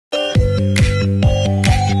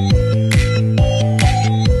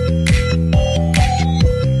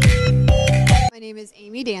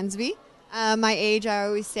My age, I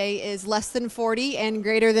always say, is less than 40 and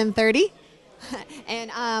greater than 30.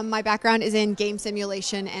 And my background is in game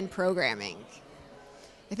simulation and programming.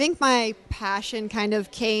 I think my passion kind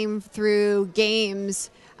of came through games.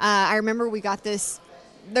 I remember we got this.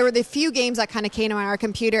 There were the few games that kind of came on our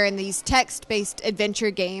computer, and these text-based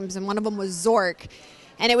adventure games, and one of them was Zork.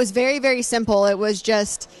 And it was very, very simple. It was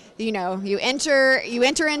just, you enter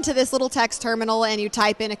into this little text terminal and you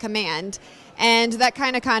type in a command. And that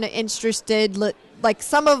kind of interested like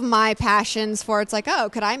some of my passions for it's like, oh,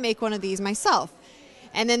 could I make one of these myself?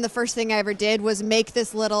 And then the first thing I ever did was make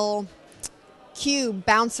this little cube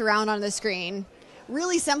bounce around on the screen.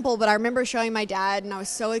 Really simple, but I remember showing my dad and I was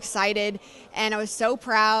so excited and I was so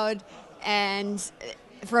proud. And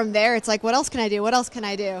from there, it's like, what else can I do? What else can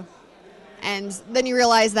I do? And then you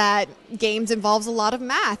realize that games involves a lot of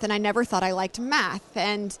math, and I never thought I liked math.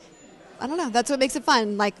 And I don't know, that's what makes it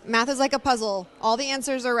fun. Like, math is like a puzzle. All the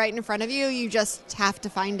answers are right in front of you. You just have to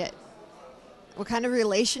find it. What kind of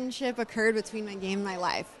relationship occurred between my game and my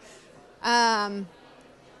life? I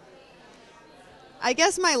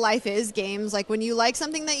guess my life is games. Like, when you like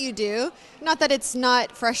something that you do, not that it's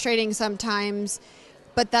not frustrating sometimes,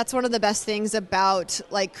 but that's one of the best things about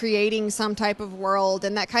like creating some type of world.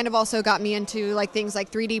 And that kind of also got me into like things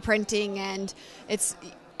like 3D printing. And it's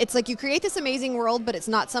like you create this amazing world, but it's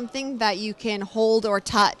not something that you can hold or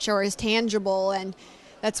touch or is tangible. And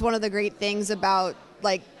that's one of the great things about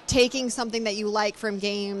like taking something that you like from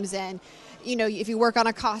games. And, if you work on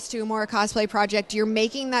a costume or a cosplay project, you're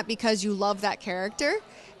making that because you love that character.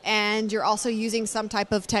 And you're also using some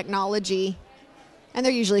type of technology. And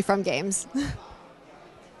they're usually from games.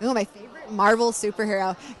 Oh, my favorite Marvel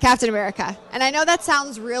superhero, Captain America. And I know that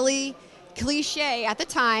sounds really cliche at the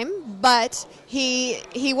time, but he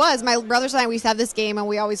was. My brothers and I, we used to have this game, and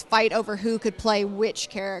we always fight over who could play which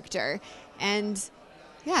character. And,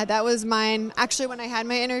 yeah, that was mine. Actually, when I had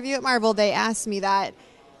my interview at Marvel, they asked me that.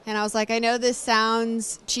 And I was like, I know this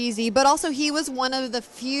sounds cheesy, but also he was one of the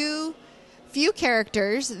few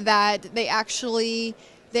characters that they actually,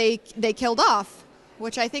 they killed off,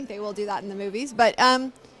 which I think they will do that in the movies. But,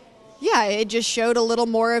 yeah, it just showed a little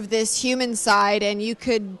more of this human side, and you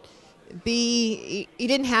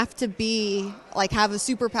didn't have to be, like, have a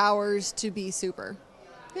superpowers to be super.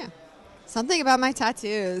 Yeah. Something about my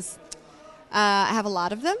tattoos. I have a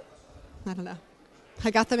lot of them. I don't know. I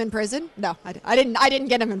got them in prison. No, I didn't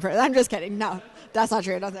get them in prison. I'm just kidding. No, that's not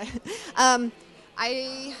true. Let's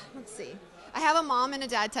see. I have a mom and a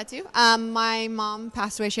dad tattoo. My mom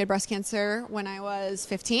passed away. She had breast cancer when I was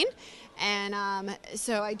 15. And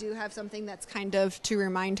so I do have something that's kind of to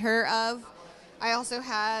remind her of. I also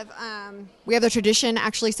have, we have the tradition,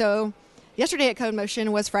 actually, so yesterday at Codemotion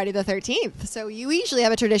was Friday the 13th. So you usually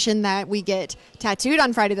have a tradition that we get tattooed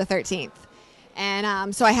on Friday the 13th.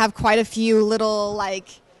 And so I have quite a few little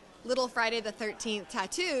Friday the 13th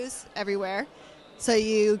tattoos everywhere. So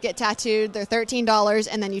you get tattooed, they're $13,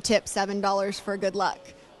 and then you tip $7 for good luck.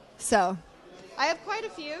 So I have quite a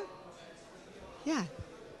few. Yeah.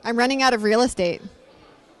 I'm running out of real estate.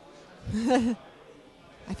 I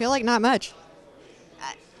feel like not much.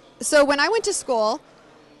 So when I went to school,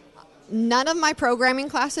 none of my programming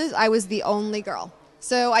classes, I was the only girl.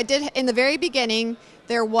 So I did, in the very beginning,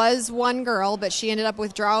 there was one girl, but she ended up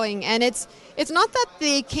withdrawing. And it's not that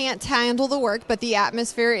they can't handle the work, but the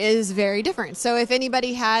atmosphere is very different. So if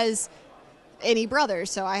anybody has any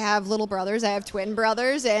brothers, so I have little brothers, I have twin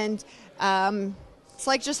brothers, and it's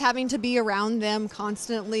like just having to be around them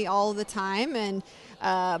constantly all the time, and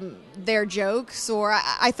their jokes, or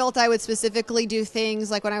I felt I would specifically do things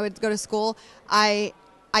like when I would go to school, I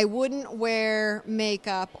wouldn't wear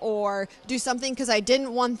makeup or do something because I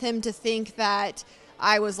didn't want them to think that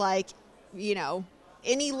I was like,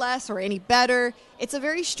 any less or any better. It's a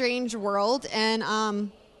very strange world,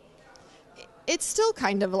 and it's still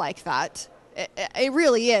kind of like that. It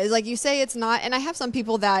really is. Like you say, it's not, and I have some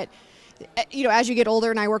people that, as you get older,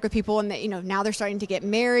 and I work with people, and that, now they're starting to get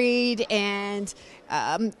married, and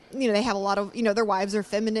they have a lot of, their wives are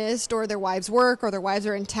feminist, or their wives work, or their wives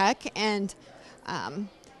are in tech, and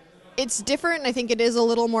it's different. And I think it is a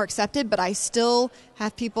little more accepted, but I still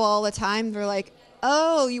have people all the time. They're like,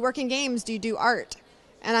 "Oh, you work in games? Do you do art?"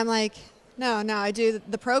 And I'm like, "No, I do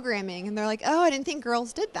the programming." And they're like, "Oh, I didn't think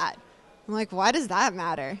girls did that." I'm like, "Why does that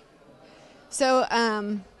matter?" So,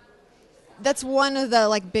 that's one of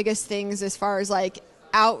the biggest things as far as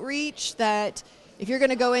outreach, that if you're going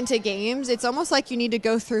to go into games, it's almost like you need to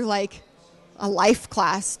go through a life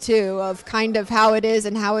class too, of kind of how it is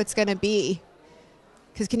and how it's going to be.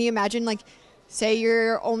 Because can you imagine, say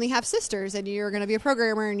you only have sisters and you're going to be a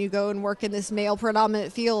programmer and you go and work in this male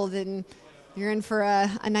predominant field, and You're in for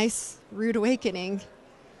a nice rude awakening.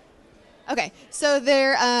 Okay, so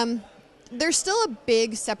there's still a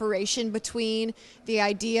big separation between the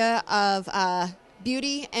idea of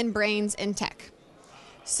beauty and brains in tech.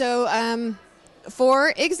 So,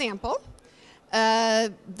 for example,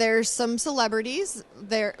 there's some celebrities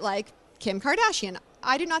there, like Kim Kardashian.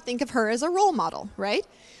 I do not think of her as a role model, right?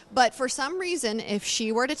 But for some reason, if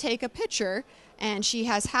she were to take a picture and she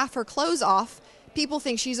has half her clothes off, people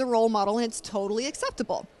think she's a role model and it's totally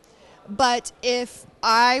acceptable. But if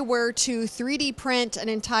I were to 3D print an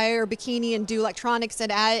entire bikini and do electronics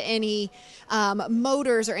and add any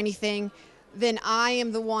motors or anything, then I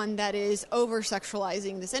am the one that is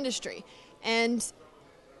over-sexualizing this industry. And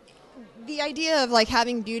the idea of like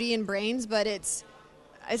having beauty and brains, but it's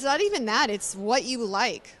not even that. It's what you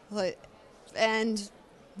like. And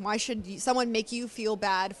why should someone make you feel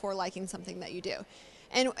bad for liking something that you do?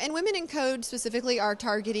 And Women in Code specifically are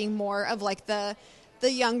targeting more of like the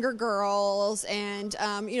younger girls and,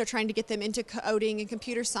 trying to get them into coding and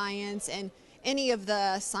computer science and any of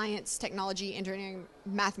the science, technology, engineering,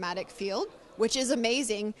 mathematic field, which is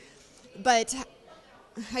amazing. But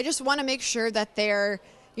I just want to make sure that they're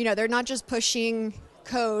not just pushing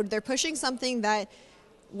code. They're pushing something that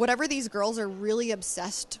whatever these girls are really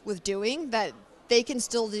obsessed with doing, that they can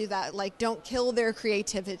still do that. Like, don't kill their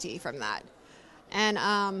creativity from that. And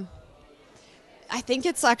I think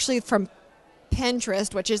it's actually from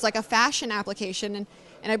Pinterest, which is like a fashion application.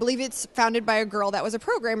 And I believe it's founded by a girl that was a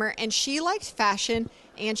programmer, and she liked fashion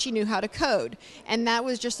and she knew how to code. And that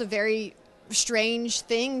was just a very strange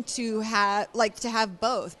thing to have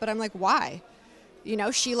both. But I'm like, why?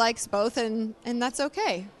 She likes both, and that's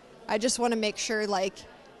okay. I just want to make sure,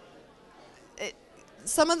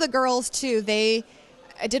 some of the girls too,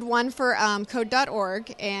 I did one for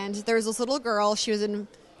code.org, and there was this little girl, she was in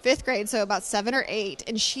 5th grade, so about 7 or 8,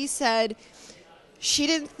 and she said she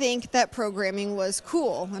didn't think that programming was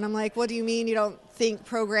cool. And I'm like, what do you mean you don't think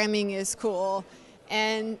programming is cool?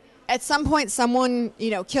 And at some point someone,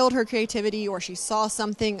 killed her creativity, or she saw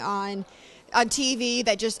something on TV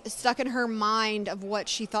that just stuck in her mind of what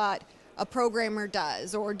she thought a programmer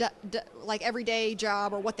does, or like everyday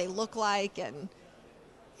job, or what they look like. And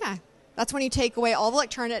yeah, that's when you take away all the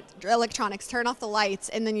electronics, turn off the lights,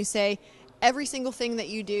 and then you say every single thing that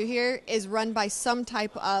you do here is run by some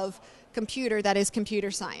type of computer that is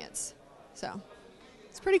computer science. So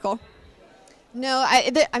it's pretty cool. No,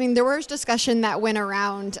 I mean, there was discussion that went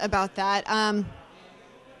around about that. And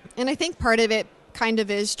I think part of it kind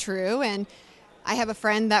of is true. And I have a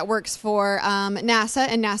friend that works for NASA,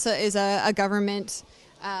 and NASA is a government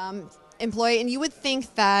employee. And you would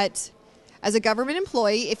think that as a government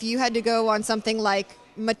employee, if you had to go on something like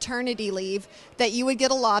maternity leave, that you would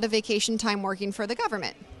get a lot of vacation time working for the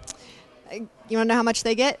government. You want to know how much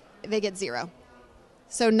they get? They get 0.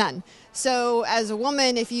 So none. So as a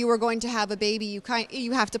woman, if you were going to have a baby,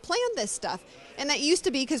 you have to plan this stuff. And that used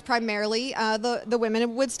to be because primarily the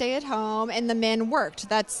women would stay at home and the men worked.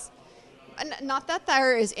 That's not that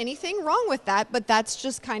there is anything wrong with that, but that's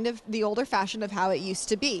just kind of the older fashion of how it used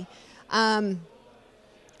to be.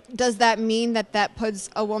 Does that mean that puts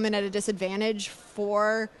a woman at a disadvantage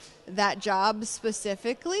for that job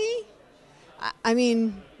specifically? I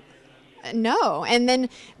mean, no. And then,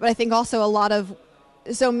 but I think also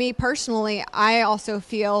so me personally, I also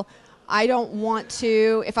feel I don't want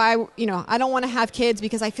to, I don't want to have kids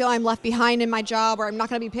because I feel I'm left behind in my job, or I'm not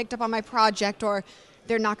going to be picked up on my project, or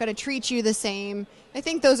they're not going to treat you the same. I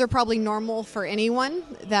think those are probably normal for anyone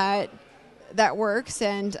that works.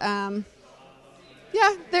 And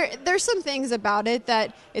yeah, there's some things about it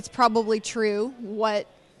that it's probably true what,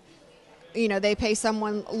 they pay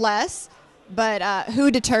someone less. But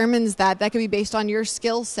who determines that? That could be based on your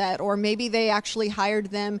skill set, or maybe they actually hired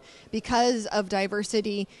them because of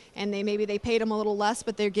diversity, and maybe they paid them a little less,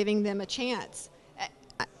 but they're giving them a chance.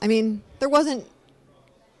 I mean,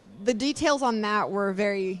 the details on that were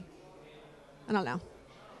very, I don't know,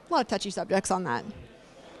 a lot of touchy subjects on that.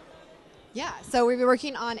 Yeah, so we've been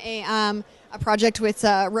working on a project with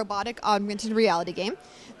a robotic augmented reality game.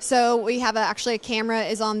 So we have actually a camera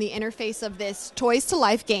is on the interface of this Toys to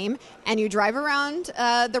Life game, and you drive around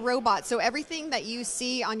the robot. So everything that you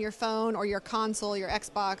see on your phone or your console, your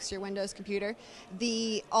Xbox, your Windows computer,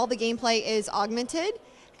 all the gameplay is augmented,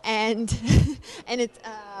 and and it's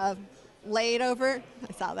laid over.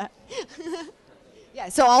 I saw that. Yeah,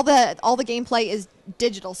 so all the gameplay is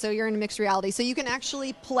digital, so you're in mixed reality. So you can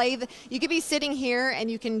actually you could be sitting here and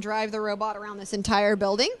you can drive the robot around this entire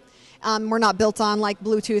building. We're not built on like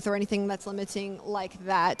Bluetooth or anything that's limiting like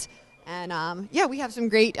that. And we have some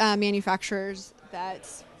great manufacturers that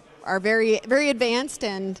are very, very advanced,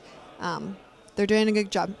 and they're doing a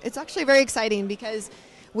good job. It's actually very exciting because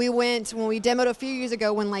when we demoed a few years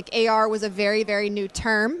ago when like AR was a very, very new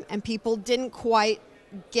term and people didn't quite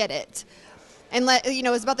get it. And it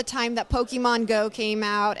was about the time that Pokemon Go came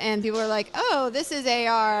out, and people were like, "Oh, this is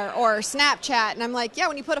AR," or Snapchat, and I'm like, "Yeah,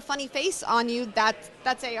 when you put a funny face on you,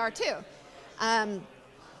 that's AR too."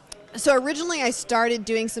 So originally, I started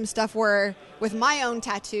doing some stuff with my own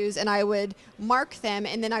tattoos, and I would mark them,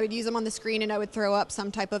 and then I would use them on the screen, and I would throw up some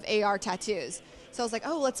type of AR tattoos. So I was like,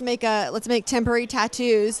 "Oh, let's make temporary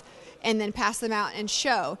tattoos, and then pass them out and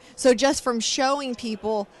show." So just from showing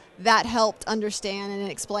people, that helped understand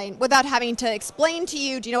and explain without having to explain to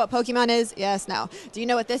you. Do you know what Pokemon is? Yes, no. Do you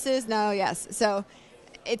know what this is? No, yes. So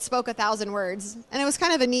it spoke 1,000 words, and it was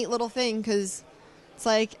kind of a neat little thing because it's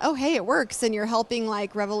like, oh, hey, it works, and you're helping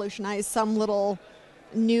like revolutionize some little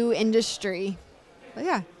new industry. But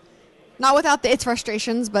yeah, not without its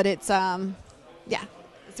frustrations, but it's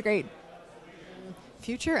it's a great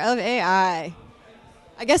future of AI.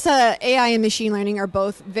 I guess AI and machine learning are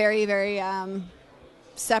both very, very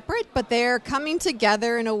separate, but they're coming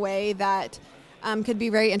together in a way that could be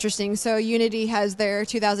very interesting. So Unity has their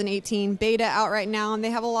 2018 beta out right now, and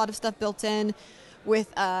they have a lot of stuff built in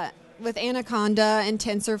with Anaconda and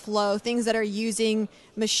TensorFlow, things that are using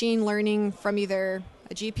machine learning from either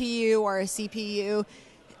a GPU or a CPU,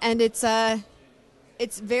 and it's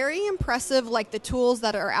very impressive, like the tools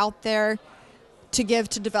that are out there to give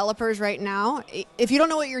to developers right now. If you don't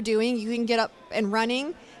know what you're doing, you can get up and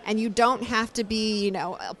running, and you don't have to be,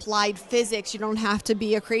 applied physics. You don't have to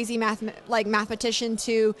be a crazy mathematician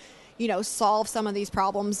to, solve some of these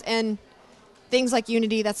problems. And things like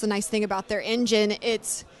Unity, that's the nice thing about their engine.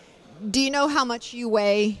 Do you know how much you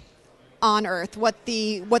weigh on Earth? What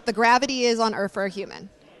the gravity is on Earth for a human?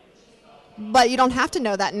 But you don't have to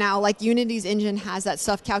know that now. Like Unity's engine has that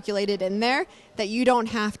stuff calculated in there that you don't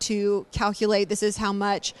have to calculate. This is how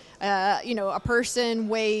much a person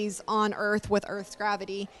weighs on Earth with Earth's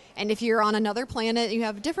gravity. And if you're on another planet, you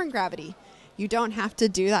have different gravity. You don't have to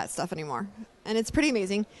do that stuff anymore. And it's pretty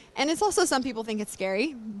amazing. And it's also, some people think it's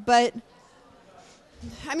scary, but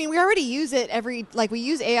I mean, we already use it we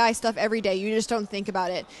use AI stuff every day. You just don't think about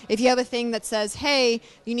it. If you have a thing that says, hey,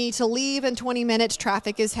 you need to leave in 20 minutes,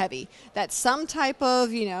 traffic is heavy. That's some type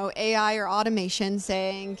of, AI or automation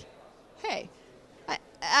saying, hey,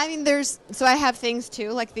 I mean, so I have things too,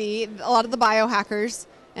 like a lot of the biohackers,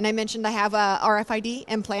 and I mentioned I have a RFID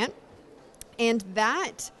implant, and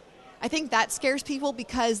I think that scares people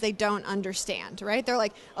because they don't understand, right? They're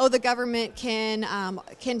like, oh, the government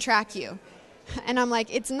can track you. And I'm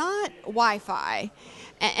like, it's not Wi-Fi.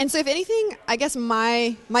 And so if anything, I guess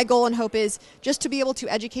my goal and hope is just to be able to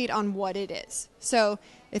educate on what it is. So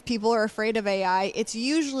if people are afraid of AI, it's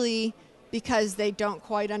usually because they don't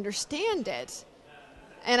quite understand it.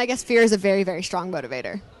 And I guess fear is a very, very strong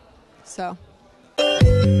motivator. So...